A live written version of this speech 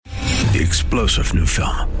The explosive new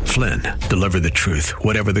film, Flynn, deliver the truth,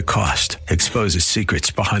 whatever the cost, exposes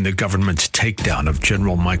secrets behind the government's takedown of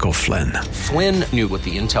General Michael Flynn. Flynn knew what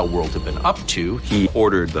the intel world had been up to. He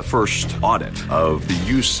ordered the first audit of the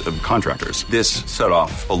use of contractors. This set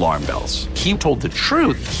off alarm bells. He told the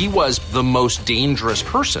truth. He was the most dangerous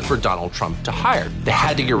person for Donald Trump to hire. They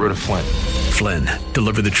had to get rid of Flynn. Flynn,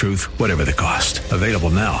 deliver the truth, whatever the cost. Available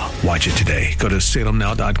now. Watch it today. Go to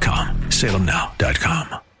salemnow.com.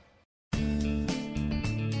 salemnow.com.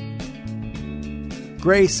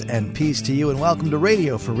 Grace and peace to you, and welcome to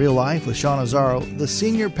Radio for Real Life with Sean Azzaro, the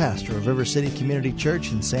senior pastor of River City Community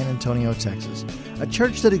Church in San Antonio, Texas. A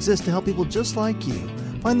church that exists to help people just like you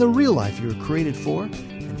find the real life you were created for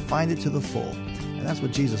and find it to the full. And that's what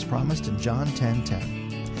Jesus promised in John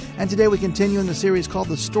 10:10. And today we continue in the series called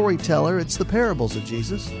The Storyteller. It's the parables of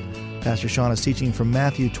Jesus. Pastor Sean is teaching from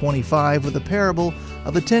Matthew 25 with the parable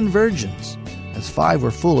of the 10 virgins, as 5 were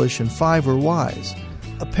foolish and 5 were wise.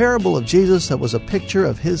 A parable of Jesus that was a picture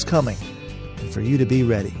of His coming, and for you to be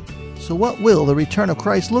ready. So what will the return of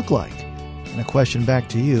Christ look like? And a question back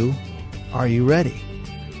to you, are you ready?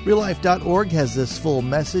 RealLife.org has this full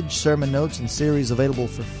message, sermon notes, and series available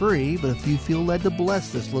for free, but if you feel led to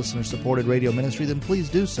bless this listener-supported radio ministry, then please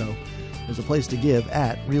do so. There's a place to give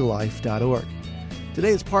at RealLife.org. Today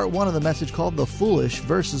is part 1 of the message called The Foolish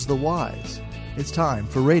versus the Wise. It's time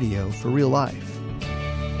for Radio for Real Life.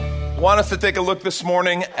 I want us to take a look this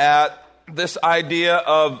morning at this idea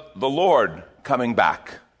of the Lord coming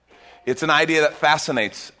back. It's an idea that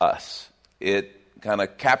fascinates us. It kind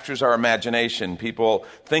of captures our imagination. People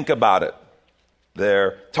think about it.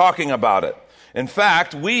 They're talking about it. In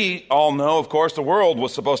fact, we all know, of course, the world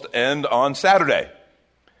was supposed to end on Saturday.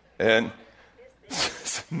 And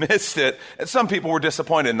missed it. And some people were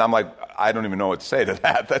disappointed. And I'm like, I don't even know what to say to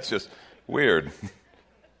that. That's just weird.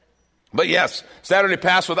 But yes, Saturday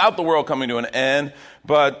passed without the world coming to an end,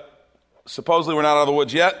 but supposedly we're not out of the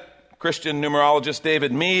woods yet. Christian numerologist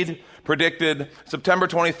David Meade predicted September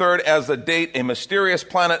 23rd as the date a mysterious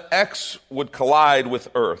planet X would collide with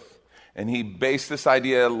Earth. And he based this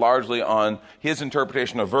idea largely on his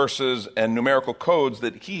interpretation of verses and numerical codes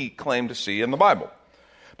that he claimed to see in the Bible.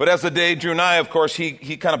 But as the day drew nigh, of course, he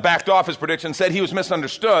kind of backed off his prediction, said he was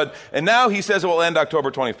misunderstood, and now he says it will end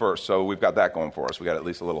October 21st. So we've got that going for us. We got at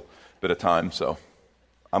least a little bit of time, so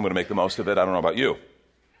I'm going to make the most of it. I don't know about you.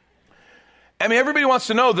 I mean, everybody wants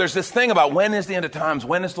to know, there's this thing about when is the end of times,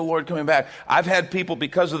 when is the Lord coming back? I've had people,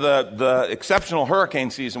 because of the exceptional hurricane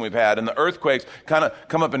season we've had and the earthquakes, kind of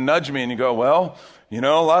come up and nudge me, and you go, well, you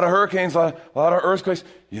know, a lot of hurricanes, a lot of earthquakes.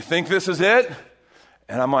 You think this is it?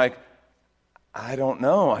 And I'm like, I don't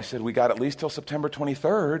know. I said, we got at least till September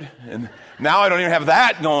 23rd, and now I don't even have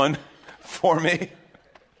that going for me.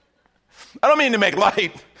 I don't mean to make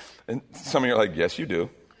light. And some of you are like, yes, you do.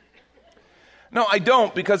 No, I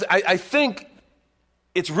don't, because I think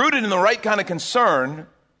it's rooted in the right kind of concern.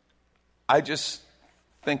 I just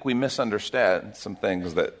think we misunderstand some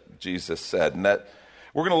things that Jesus said, and that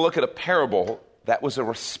we're going to look at a parable that was a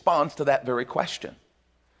response to that very question.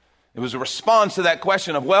 It was a response to that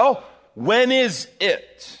question of, well, when is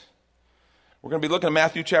it? We're going to be looking at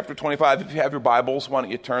Matthew chapter 25. If you have your Bibles, why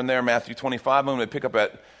don't you turn there, Matthew 25. I'm going to pick up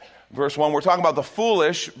at Verse 1, we're talking about the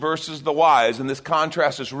foolish versus the wise, and this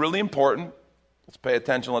contrast is really important. Let's pay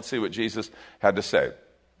attention. Let's see what Jesus had to say.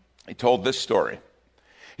 He told this story.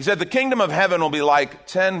 He said, the kingdom of heaven will be like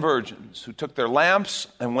 10 virgins who took their lamps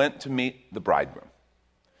and went to meet the bridegroom.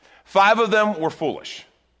 5 of them were foolish.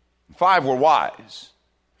 5 were wise.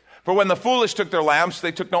 For when the foolish took their lamps,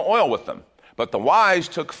 they took no oil with them. But the wise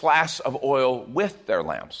took flasks of oil with their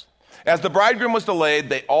lamps. As the bridegroom was delayed,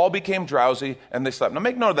 they all became drowsy and they slept. Now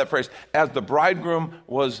make note of that phrase, as the bridegroom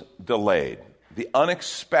was delayed. The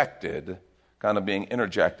unexpected kind of being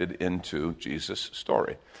interjected into Jesus'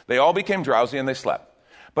 story. They all became drowsy and they slept.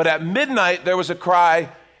 But at midnight there was a cry,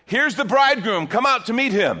 here's the bridegroom, come out to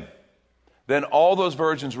meet him. Then all those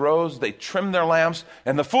virgins rose, they trimmed their lamps,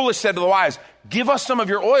 and the foolish said to the wise, give us some of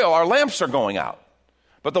your oil, our lamps are going out.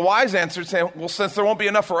 But the wise answered, saying, well, since there won't be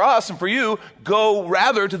enough for us and for you, go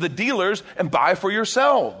rather to the dealers and buy for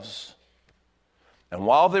yourselves. And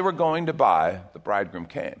while they were going to buy, the bridegroom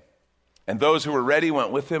came. And those who were ready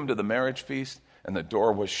went with him to the marriage feast, and the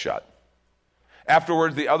door was shut.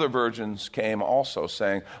 Afterwards, the other virgins came also,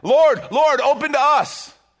 saying, Lord, Lord, open to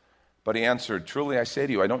us. But he answered, truly I say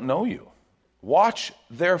to you, I don't know you. Watch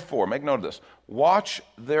therefore, make note of this, watch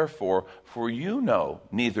therefore, for you know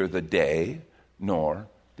neither the day nor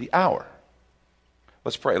the hour.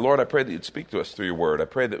 Let's pray. Lord, I pray that you'd speak to us through your word. I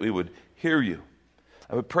pray that we would hear you.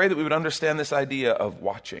 I would pray that we would understand this idea of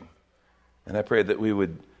watching. And I pray that we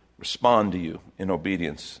would respond to you in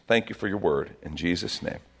obedience. Thank you for your word. In Jesus'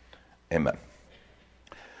 name, amen.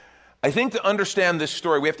 I think to understand this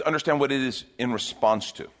story, we have to understand what it is in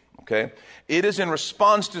response to, okay? It is in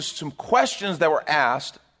response to some questions that were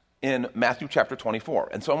asked in Matthew chapter 24.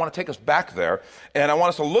 And so I want to take us back there, and I want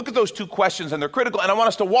us to look at those two questions, and they're critical, and I want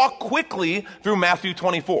us to walk quickly through Matthew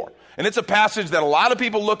 24. And it's a passage that a lot of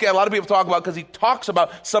people look at, a lot of people talk about, because he talks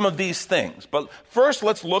about some of these things. But first,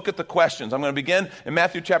 let's look at the questions. I'm going to begin in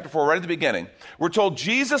Matthew chapter 4, right at the beginning. We're told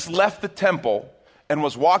Jesus left the temple and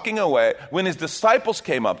was walking away when his disciples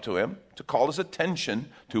came up to him to call his attention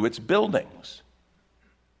to its buildings.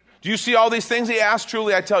 Do you see all these things? He asked.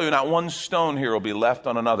 Truly, I tell you, not one stone here will be left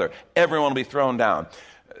on another. Everyone will be thrown down.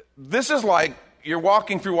 This is like you're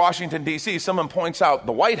walking through Washington, D.C. Someone points out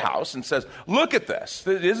the White House and says, look at this.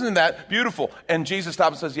 Isn't that beautiful? And Jesus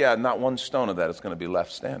stops and says, yeah, not one stone of that is going to be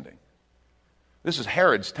left standing. This is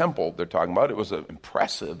Herod's temple they're talking about. It was an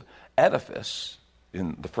impressive edifice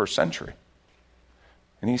in the first century.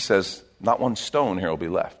 And he says, not one stone here will be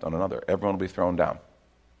left on another. Everyone will be thrown down.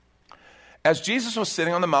 As Jesus was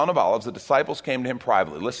sitting on the Mount of Olives, the disciples came to him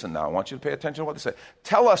privately. Listen now, I want you to pay attention to what they said.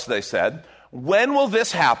 Tell us, they said, when will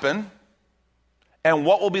this happen? And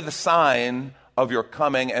what will be the sign of your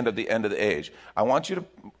coming and of the end of the age? I want you to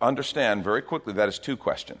understand very quickly that is two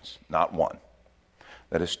questions, not one.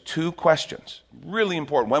 That is two questions. Really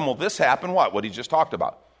important. When will this happen? What he just talked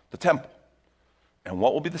about. The temple. And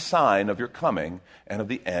what will be the sign of your coming and of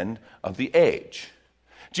the end of the age?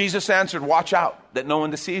 Jesus answered, watch out that no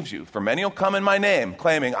one deceives you. For many will come in my name,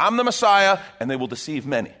 claiming, I'm the Messiah, and they will deceive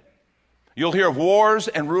many. You'll hear of wars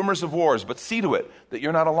and rumors of wars, but see to it that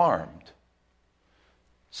you're not alarmed.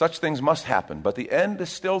 Such things must happen, but the end is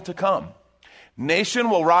still to come. Nation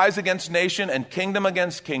will rise against nation and kingdom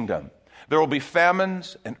against kingdom. There will be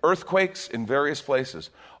famines and earthquakes in various places.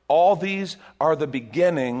 All these are the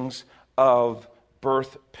beginnings of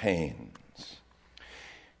birth pains.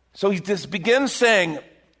 So he just begins saying,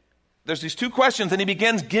 there's these two questions, and he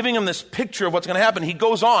begins giving them this picture of what's going to happen. He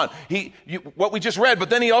goes on, what we just read, but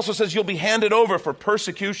then he also says you'll be handed over for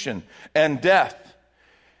persecution and death.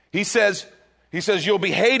 He says you'll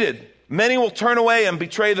be hated. Many will turn away and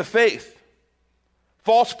betray the faith.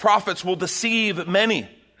 False prophets will deceive many.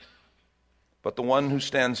 But the one who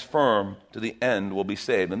stands firm to the end will be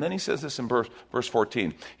saved. And then he says this in verse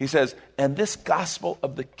 14. He says, and this gospel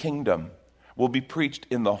of the kingdom will be preached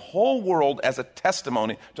in the whole world as a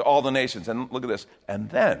testimony to all the nations. And look at this. And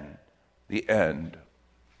then the end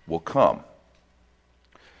will come.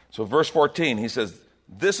 So verse 14, he says,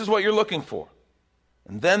 this is what you're looking for.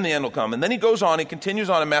 And then the end will come. And then he goes on, he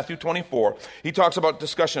continues on in Matthew 24. He talks about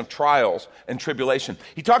discussion of trials and tribulation.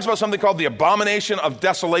 He talks about something called the abomination of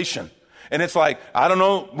desolation. And it's like, I don't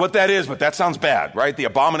know what that is, but that sounds bad, right? The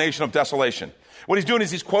abomination of desolation. What he's doing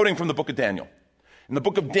is he's quoting from the book of Daniel. In the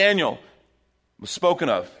book of Daniel, was spoken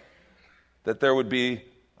of that there would be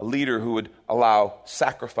a leader who would allow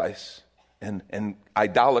sacrifice and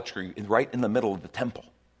idolatry right in the middle of the temple,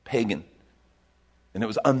 pagan. And it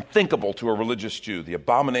was unthinkable to a religious Jew, the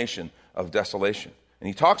abomination of desolation. And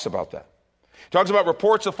he talks about that. He talks about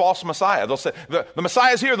reports of false Messiah. They'll say, the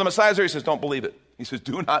Messiah is here, the Messiah is here. He says, don't believe it. He says,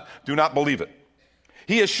 do not believe it.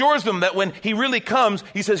 He assures them that when he really comes,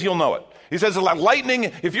 he says you'll know it. He says, like lightning,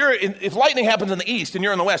 if lightning happens in the east and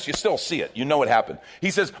you're in the west, you still see it. You know it happened. He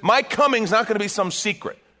says, my coming's not going to be some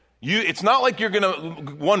secret. It's not like you're going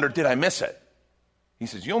to wonder, did I miss it? He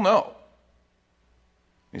says, you'll know.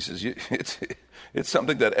 He says, it's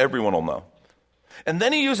something that everyone will know. And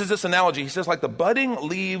then he uses this analogy. He says, like the budding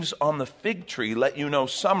leaves on the fig tree let you know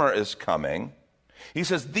summer is coming. He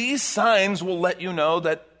says, these signs will let you know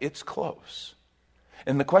that it's close.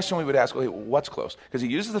 And the question we would ask, well, what's close? Because he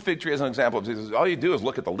uses the fig tree as an example. He says, all you do is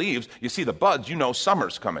look at the leaves, you see the buds, you know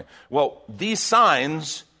summer's coming. Well, these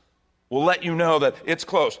signs will let you know that it's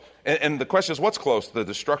close. And the question is, what's close? The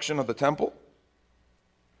destruction of the temple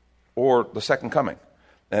or the second coming?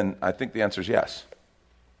 And I think the answer is yes.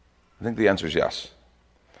 I think the answer is yes.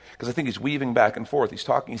 Because I think he's weaving back and forth.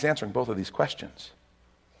 He's answering both of these questions.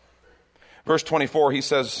 Verse 24, he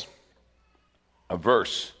says a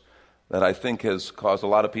verse that I think has caused a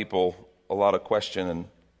lot of people a lot of question and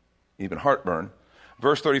even heartburn.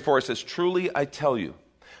 Verse 34, it says, truly I tell you,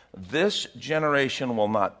 this generation will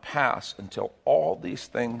not pass until all these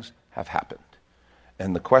things have happened.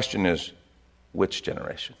 And the question is, which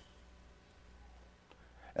generation?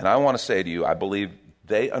 And I want to say to you, I believe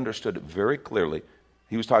they understood it very clearly.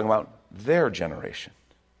 He was talking about their generation.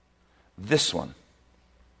 This one.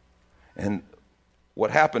 And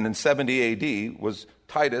what happened in 70 AD was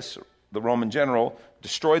Titus, the Roman general,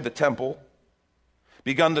 destroyed the temple,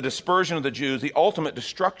 begun the dispersion of the Jews, the ultimate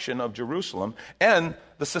destruction of Jerusalem, and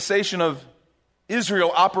the cessation of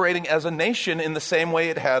Israel operating as a nation in the same way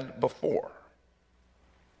it had before.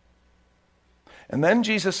 And then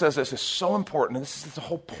Jesus says this is so important, and this is the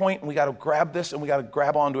whole point, and we got to grab this, and we got to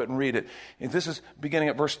grab onto it and read it. And this is beginning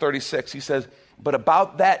at verse 36. He says, "But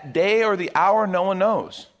about that day or the hour no one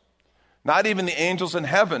knows, not even the angels in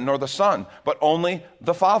heaven nor the Son, but only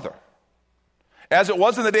the Father. As it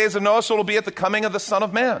was in the days of Noah, so it will be at the coming of the Son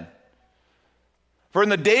of Man. For in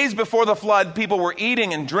the days before the flood, people were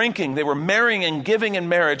eating and drinking. They were marrying and giving in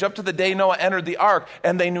marriage up to the day Noah entered the ark,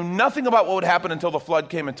 and they knew nothing about what would happen until the flood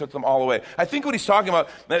came and took them all away." I think what he's talking about,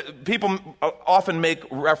 people often make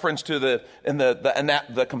reference to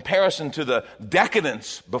the comparison to the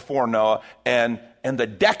decadence before Noah and the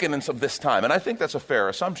decadence of this time. And I think that's a fair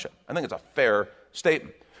assumption. I think it's a fair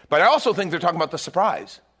statement. But I also think they're talking about the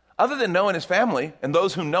surprise. Other than Noah and his family, and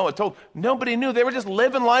those who Noah told, nobody knew. They were just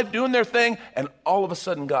living life, doing their thing, and all of a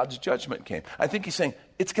sudden God's judgment came. I think he's saying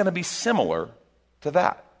it's going to be similar to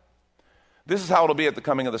that. This is how it'll be at the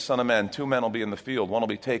coming of the Son of Man. 2 men will be in the field, one will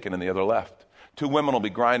be taken and the other left. 2 women will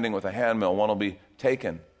be grinding with a handmill, one will be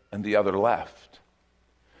taken and the other left.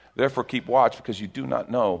 Therefore keep watch, because you do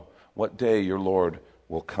not know what day your Lord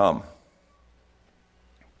will come.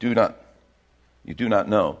 You do not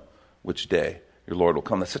know which day your Lord will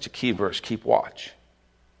come. That's such a key verse. Keep watch.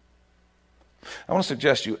 I want to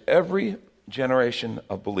suggest to you, every generation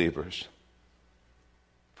of believers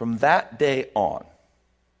from that day on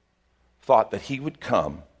thought that he would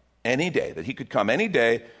come any day, that he could come any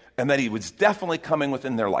day, and that he was definitely coming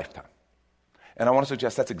within their lifetime. And I want to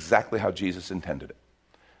suggest that's exactly how Jesus intended it.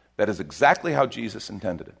 That is exactly how Jesus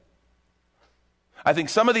intended it. I think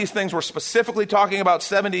some of these things were specifically talking about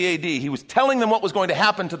 70 AD. He was telling them what was going to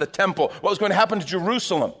happen to the temple, what was going to happen to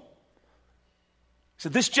Jerusalem. He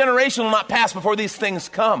said, this generation will not pass before these things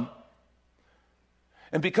come.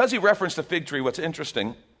 And because he referenced the fig tree, what's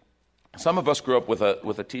interesting, some of us grew up with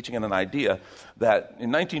a teaching and an idea that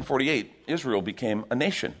in 1948, Israel became a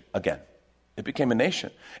nation again. It became a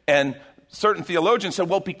nation. And certain theologians said,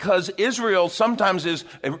 well, because Israel sometimes is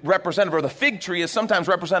a representative, or the fig tree is sometimes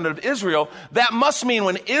representative of Israel, that must mean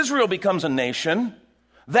when Israel becomes a nation,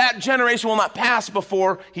 that generation will not pass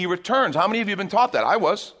before he returns. How many of you have been taught that? I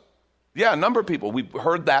was. Yeah, a number of people. We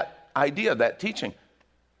heard that idea, that teaching.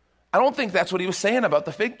 I don't think that's what he was saying about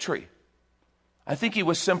the fig tree. I think he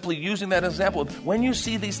was simply using that example. When you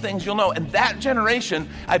see these things, you'll know. And that generation,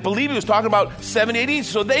 I believe he was talking about 70 AD.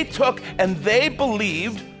 So they took and they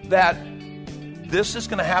believed that this is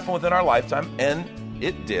going to happen within our lifetime, and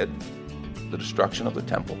it did, the destruction of the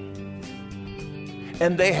temple.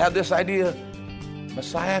 And they had this idea,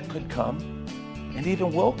 Messiah could come, and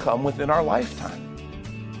even will come within our lifetime.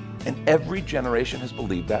 And every generation has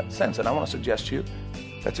believed that since. And I want to suggest to you,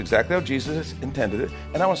 that's exactly how Jesus intended it.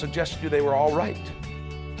 And I want to suggest to you, they were all right.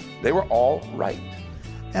 They were all right.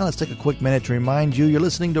 And let's take a quick minute to remind you, you're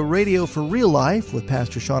listening to Radio for Real Life with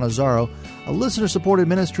Pastor Sean Azzaro, a listener-supported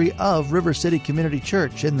ministry of River City Community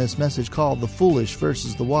Church, in this message called The Foolish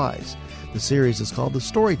versus the Wise. The series is called The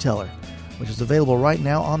Storyteller, which is available right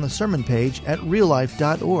now on the sermon page at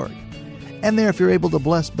reallife.org. And there, if you're able to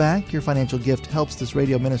bless back, your financial gift helps this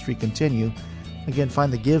radio ministry continue. Again,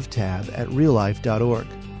 find the Give tab at reallife.org.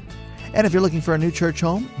 And if you're looking for a new church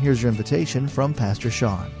home, here's your invitation from Pastor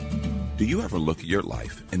Sean. Do you ever look at your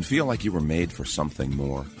life and feel like you were made for something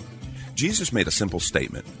more? Jesus made a simple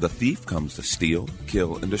statement. The thief comes to steal,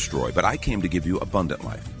 kill, and destroy, but I came to give you abundant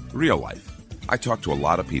life, real life. I talk to a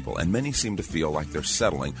lot of people, and many seem to feel like they're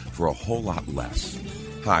settling for a whole lot less.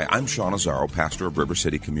 Hi, I'm Sean Azzaro, pastor of River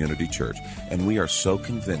City Community Church, and we are so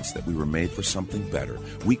convinced that we were made for something better.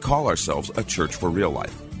 We call ourselves a church for real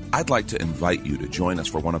life. I'd like to invite you to join us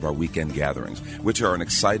for one of our weekend gatherings, which are an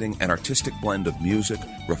exciting and artistic blend of music,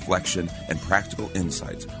 reflection, and practical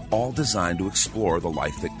insights, all designed to explore the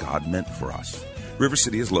life that God meant for us. River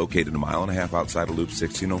City is located 1.5 miles outside of Loop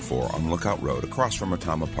 1604 on Lookout Road across from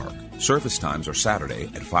Otama Park. Service times are Saturday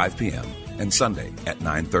at 5 p.m. and Sunday at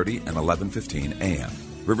 9:30 and 11:15 a.m.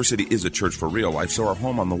 River City is a church for real life, so our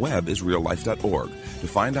home on the web is reallife.org. To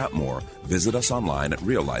find out more, visit us online at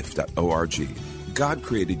reallife.org. God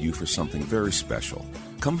created you for something very special.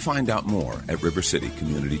 Come find out more at River City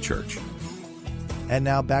Community Church. And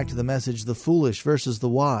now back to the message, The Foolish versus the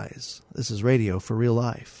Wise. This is Radio for Real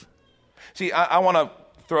Life. See, I want to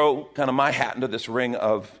throw kind of my hat into this ring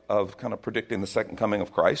of kind of predicting the second coming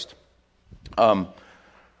of Christ.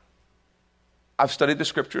 I've studied the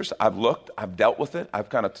scriptures, I've looked, I've dealt with it, I've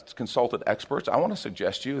kind of consulted experts. I want to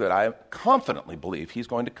suggest to you that I confidently believe he's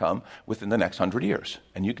going to come within the next 100 years.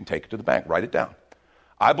 And you can take it to the bank, write it down.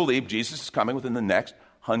 I believe Jesus is coming within the next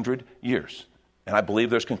 100 years. And I believe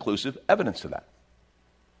there's conclusive evidence to that.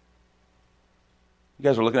 You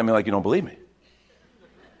guys are looking at me like you don't believe me.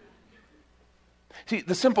 See,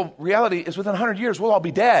 the simple reality is within 100 years, we'll all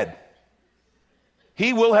be dead.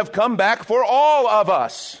 He will have come back for all of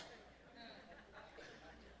us.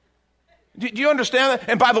 Do you understand that?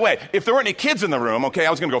 And by the way, if there weren't any kids in the room, okay, I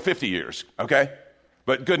was going to go 50 years, okay?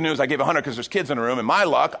 But good news, I gave 100 because there's kids in the room. And my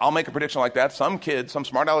luck, I'll make a prediction like that. Some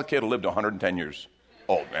smart aleck kid will live to 110 years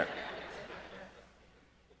old, man.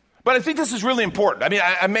 But I think this is really important.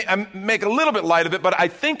 I mean, I make a little bit light of it, but I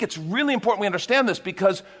think it's really important we understand this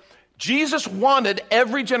because Jesus wanted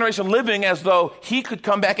every generation living as though he could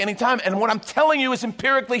come back anytime. And what I'm telling you is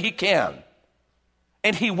empirically he can.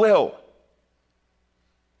 And he will.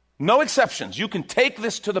 No exceptions. You can take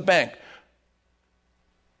this to the bank.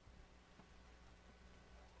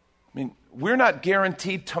 I mean, we're not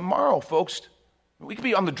guaranteed tomorrow, folks. We could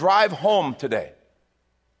be on the drive home today,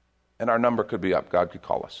 and our number could be up. God could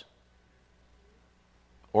call us.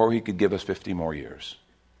 Or he could give us 50 more years,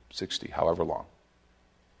 60, however long.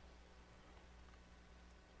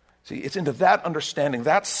 See, it's into that understanding,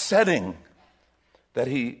 that setting, that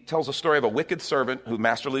he tells a story of a wicked servant whose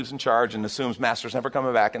master leaves in charge and assumes master's never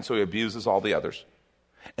coming back, and so he abuses all the others.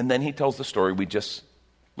 And then he tells the story we just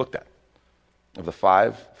looked at, of the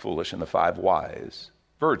 5 foolish and the 5 wise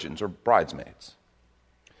virgins or bridesmaids.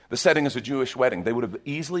 The setting is a Jewish wedding. They would have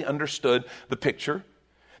easily understood the picture.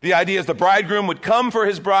 The idea is the bridegroom would come for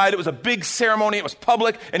his bride. It was a big ceremony. It was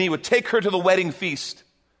public. And he would take her to the wedding feast.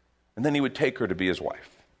 And then he would take her to be his wife.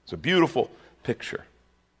 It's a beautiful picture.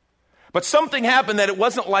 But something happened that it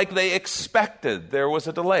wasn't like they expected. There was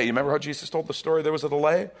a delay. You remember how Jesus told the story? There was a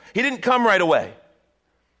delay. He didn't come right away.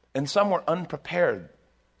 And some were unprepared.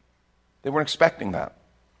 They weren't expecting that.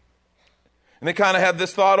 And they kind of had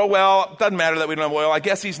this thought, oh, well, it doesn't matter that we don't have oil. I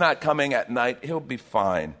guess he's not coming at night. He'll be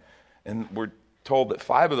fine. And we're told that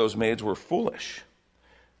 5 of those maids were foolish.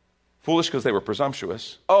 Foolish because they were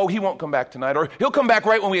presumptuous. Oh, he won't come back tonight. Or he'll come back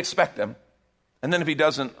right when we expect him. And then if he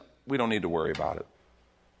doesn't, we don't need to worry about it.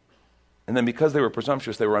 And then because they were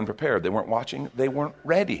presumptuous, they were unprepared. They weren't watching. They weren't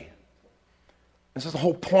ready. This is the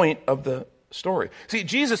whole point of the story. See,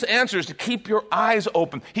 Jesus answers to keep your eyes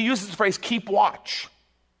open. He uses the phrase, keep watch.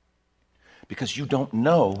 Because you don't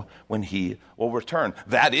know when he will return.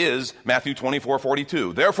 That is Matthew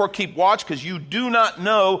 24:42. Therefore keep watch, because you do not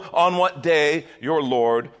know on what day your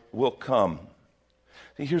Lord will come.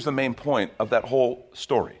 See, here's the main point of that whole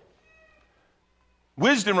story.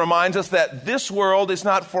 Wisdom reminds us that this world is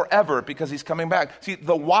not forever because he's coming back. See,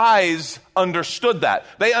 the wise understood that.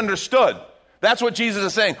 They understood. That's what Jesus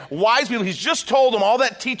is saying. Wise people, he's just told them all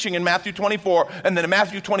that teaching in Matthew 24, and then in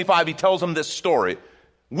Matthew 25, he tells them this story.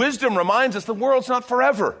 Wisdom reminds us the world's not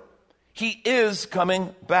forever. He is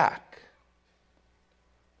coming back.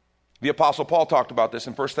 The Apostle Paul talked about this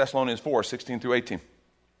in 1 Thessalonians 4, 16 through 18.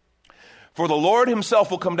 For the Lord himself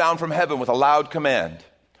will come down from heaven with a loud command,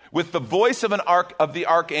 with the voice of the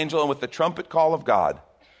archangel and with the trumpet call of God,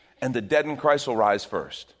 and the dead in Christ will rise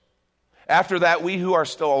first. After that, we who are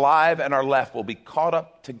still alive and are left will be caught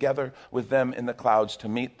up together with them in the clouds to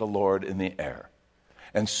meet the Lord in the air.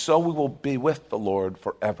 And so we will be with the Lord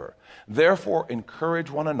forever. Therefore,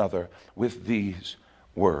 encourage one another with these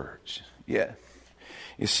words. Yeah.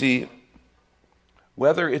 You see,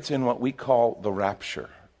 whether it's in what we call the rapture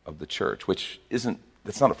of the church,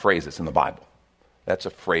 that's not a phrase that's in the Bible. That's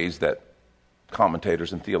a phrase that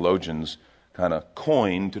commentators and theologians kind of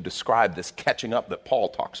coined to describe this catching up that Paul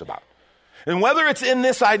talks about. And whether it's in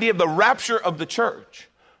this idea of the rapture of the church,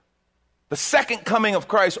 the second coming of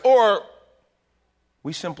Christ, or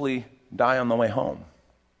we simply die on the way home,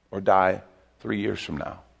 or die 3 years from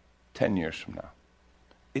now, 10 years from now.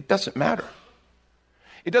 It doesn't matter.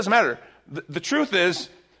 It doesn't matter. The truth is,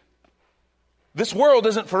 this world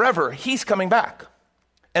isn't forever. He's coming back.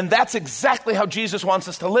 And that's exactly how Jesus wants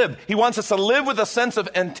us to live. He wants us to live with a sense of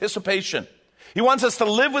anticipation. He wants us to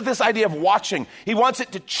live with this idea of watching. He wants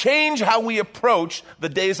it to change how we approach the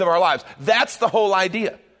days of our lives. That's the whole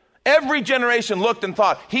idea. Every generation looked and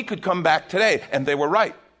thought he could come back today, and they were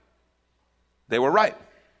right. They were right.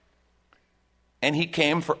 And he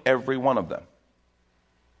came for every one of them.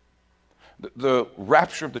 The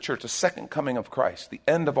rapture of the church, the second coming of Christ, the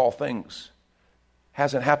end of all things,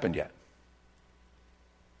 hasn't happened yet.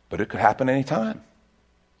 But it could happen any time.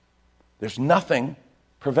 There's nothing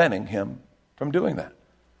preventing him from doing that.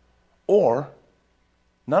 Or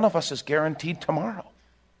none of us is guaranteed tomorrow.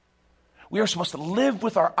 We are supposed to live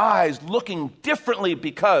with our eyes looking differently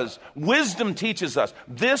because wisdom teaches us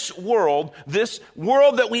this world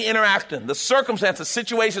that we interact in, the circumstances,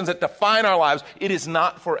 situations that define our lives, it is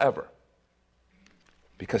not forever.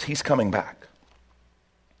 Because he's coming back.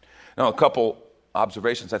 Now, a couple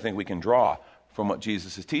observations I think we can draw from what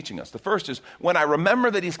Jesus is teaching us. The first is, when I remember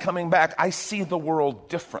that he's coming back, I see the world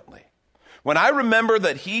differently. When I remember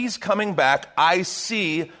that he's coming back, I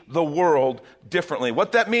see the world differently.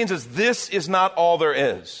 What that means is this is not all there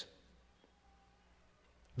is.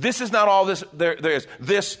 This is not all there is.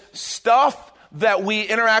 This stuff that we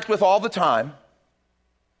interact with all the time,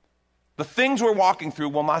 the things we're walking through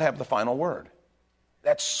will not have the final word.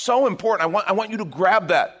 That's so important. I want you to grab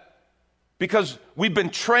that because we've been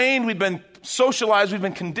trained, we've been socialized, we've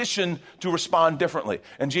been conditioned to respond differently.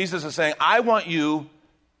 And Jesus is saying, I want you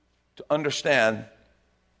to understand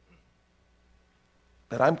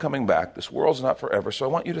that I'm coming back. This world's not forever, so I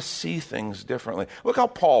want you to see things differently. Look how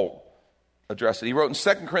Paul addressed it. He wrote in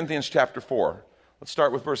 2 Corinthians chapter 4. Let's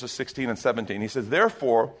start with verses 16 and 17. He says,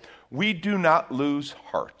 therefore, we do not lose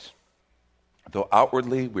heart, though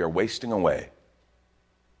outwardly we are wasting away.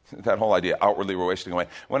 That whole idea, outwardly we're wasting away.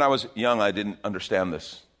 When I was young, I didn't understand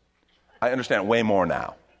this. I understand it way more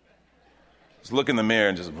now. Just look in the mirror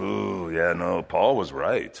and just, ooh, yeah, no, Paul was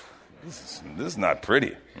right. This is not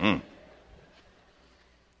pretty.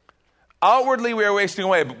 Outwardly we are wasting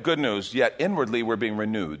away, but good news, yet inwardly we're being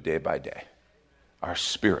renewed day by day. Our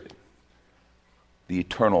spirit, the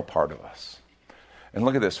eternal part of us. And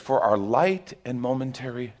look at this, for our light and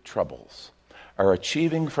momentary troubles are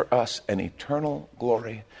achieving for us an eternal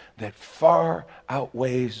glory that far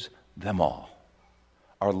outweighs them all.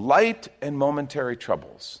 Our light and momentary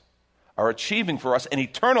troubles are achieving for us an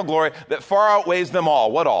eternal glory that far outweighs them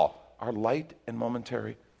all. What all? Our light and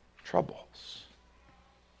momentary troubles.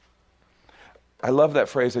 I love that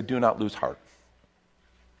phrase, I do not lose heart.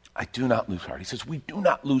 I do not lose heart. He says, we do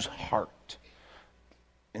not lose heart.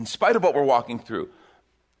 In spite of what we're walking through,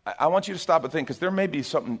 I want you to stop and think, because there may be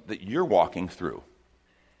something that you're walking through,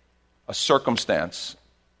 a circumstance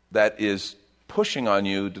that is pushing on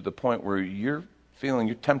you to the point where you're feeling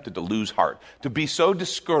you're tempted to lose heart, to be so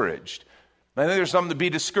discouraged. I think there's something to be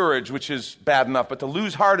discouraged, which is bad enough, but to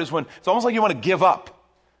lose heart is when it's almost like you want to give up.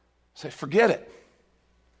 Say, forget it.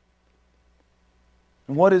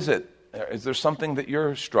 And what is it? Is there something that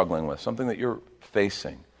you're struggling with, something that you're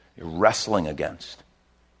facing, you're wrestling against,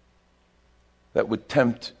 that would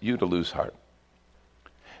tempt you to lose heart?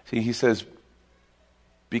 See, he says,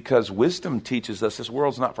 because wisdom teaches us this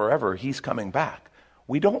world's not forever, he's coming back.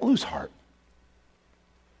 We don't lose heart.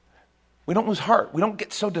 We don't lose heart. We don't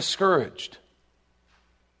get so discouraged.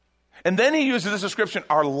 And then he uses this description,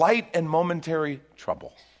 our light and momentary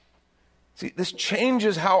trouble. See, this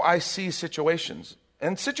changes how I see situations.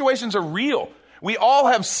 And situations are real. We all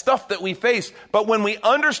have stuff that we face, but when we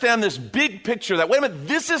understand this big picture that, wait a minute,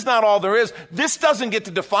 this is not all there is, this doesn't get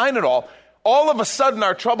to define it all of a sudden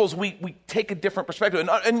our troubles, we take a different perspective.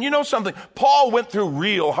 And you know something? Paul went through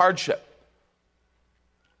real hardship.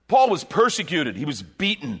 Paul was persecuted. He was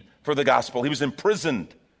beaten for the gospel. He was imprisoned.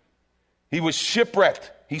 He was shipwrecked.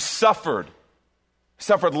 He suffered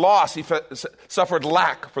loss. He suffered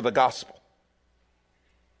lack for the gospel.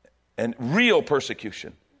 And real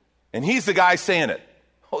persecution. And he's the guy saying it.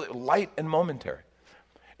 Oh, light and momentary.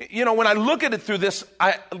 You know, when I look at it through this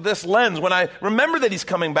lens, when I remember that he's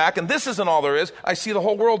coming back and this isn't all there is, I see the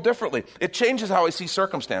whole world differently. It changes how I see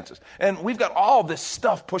circumstances. And we've got all this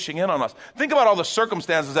stuff pushing in on us. Think about all the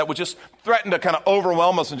circumstances that would just threaten to kind of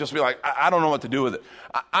overwhelm us and just be like, I don't know what to do with it.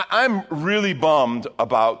 I'm really bummed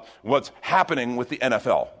about what's happening with the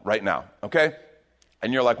NFL right now, okay?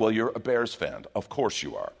 And you're like, well, you're a Bears fan. Of course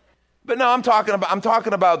you are. But no, I'm talking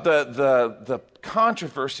about the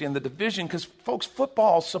controversy and the division, because folks,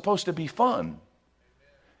 football's supposed to be fun.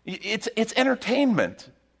 It's entertainment.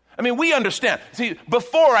 I mean, we understand. See,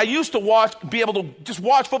 before I used to be able to just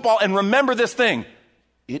watch football and remember this thing.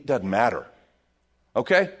 It doesn't matter.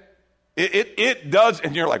 Okay? It does,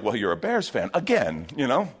 and you're like, well, you're a Bears fan again, you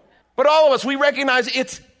know. But all of us, we recognize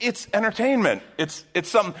it's entertainment. It's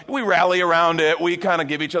something, we rally around it. We kind of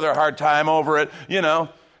give each other a hard time over it, you know.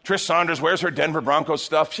 Trish Saunders wears her Denver Broncos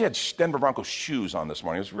stuff. She had Denver Broncos shoes on this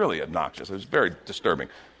morning. It was really obnoxious. It was very disturbing.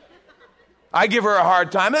 I give her a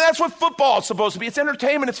hard time. And that's what football is supposed to be. It's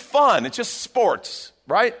entertainment. It's fun. It's just sports,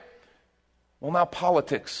 right? Well, now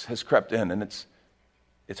politics has crept in, and it's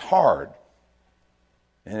hard.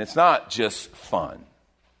 And it's not just fun.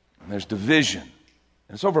 And there's division.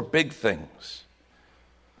 And it's over big things.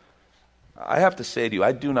 I have to say to you,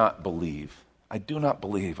 I do not believe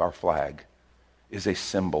our flag is a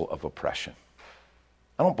symbol of oppression.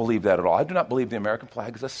 I don't believe that at all. I do not believe the American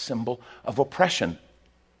flag is a symbol of oppression.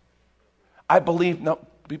 I believe,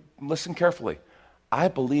 listen carefully. I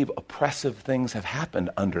believe oppressive things have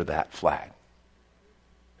happened under that flag.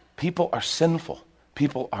 People are sinful.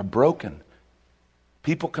 People are broken.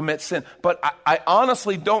 People commit sin. But I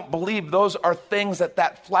honestly don't believe those are things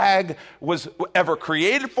that flag was ever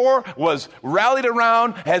created for, was rallied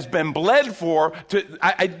around, has been bled for.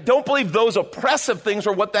 I don't believe those oppressive things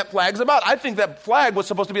are what that flag's about. I think that flag was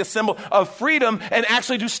supposed to be a symbol of freedom and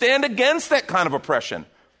actually to stand against that kind of oppression.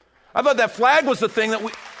 I thought that flag was the thing that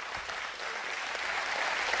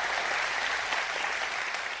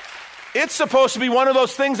It's supposed to be one of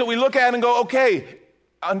those things that we look at and go, okay,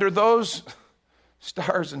 under those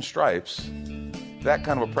stars and stripes, that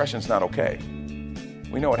kind of oppression is not okay.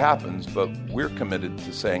 We know what happens, but we're committed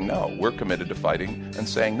to saying no. We're committed to fighting and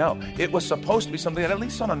saying no. It was supposed to be something that, at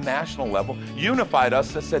least on a national level, unified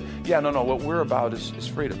us, that said, no, what we're about is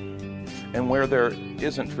freedom. And where there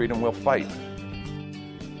isn't freedom, we'll fight.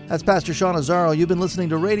 That's Pastor Sean Azzaro. You've been listening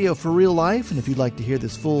to Radio for Real Life, and if you'd like to hear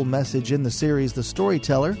this full message in the series, The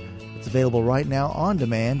Storyteller, it's available right now on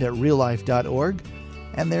demand at reallife.org.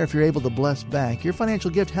 And there, if you're able to bless back, your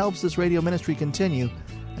financial gift helps this radio ministry continue.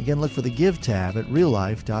 Again, look for the Give tab at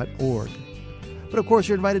reallife.org. But of course,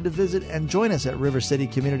 you're invited to visit and join us at River City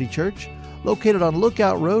Community Church, located on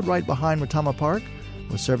Lookout Road right behind Retama Park,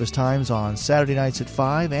 with service times on Saturday nights at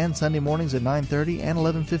 5 and Sunday mornings at 9:30 and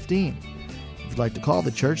 11:15. If you'd like to call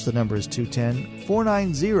the church, the number is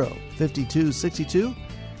 210-490-5262.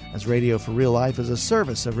 As Radio for Real Life is a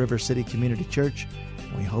service of River City Community Church.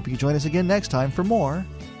 We hope you join us again next time for more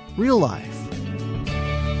Real Life.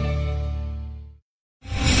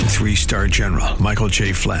 3-star General Michael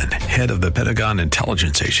J. Flynn, head of the Pentagon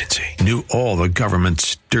Intelligence Agency, knew all the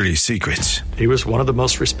government's dirty secrets. He was one of the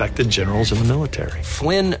most respected generals in the military.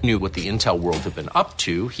 Flynn knew what the intel world had been up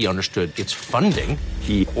to. He understood its funding.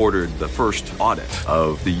 He ordered the first audit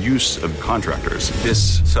of the use of contractors.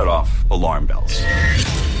 This set off alarm bells.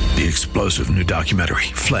 The explosive new documentary,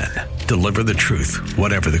 Flynn, Deliver the Truth,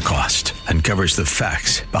 Whatever the Cost, uncovers the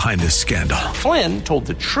facts behind this scandal. Flynn told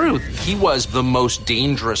the truth. He was the most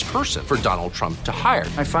dangerous person for Donald Trump to hire.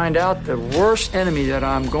 I find out the worst enemy that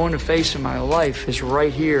I'm going to face in my life is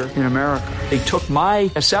right here in America. They took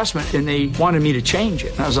my assessment and they wanted me to change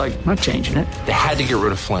it. And I was like, I'm not changing it. They had to get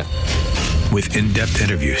rid of Flynn. With in-depth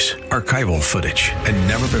interviews, archival footage, and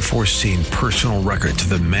never-before-seen personal records of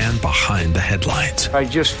the man behind the headlines. I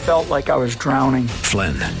just felt like I was drowning.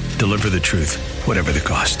 Flynn, Deliver the Truth, Whatever the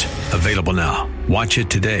Cost. Available now. Watch it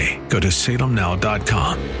today. Go to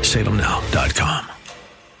salemnow.com. salemnow.com.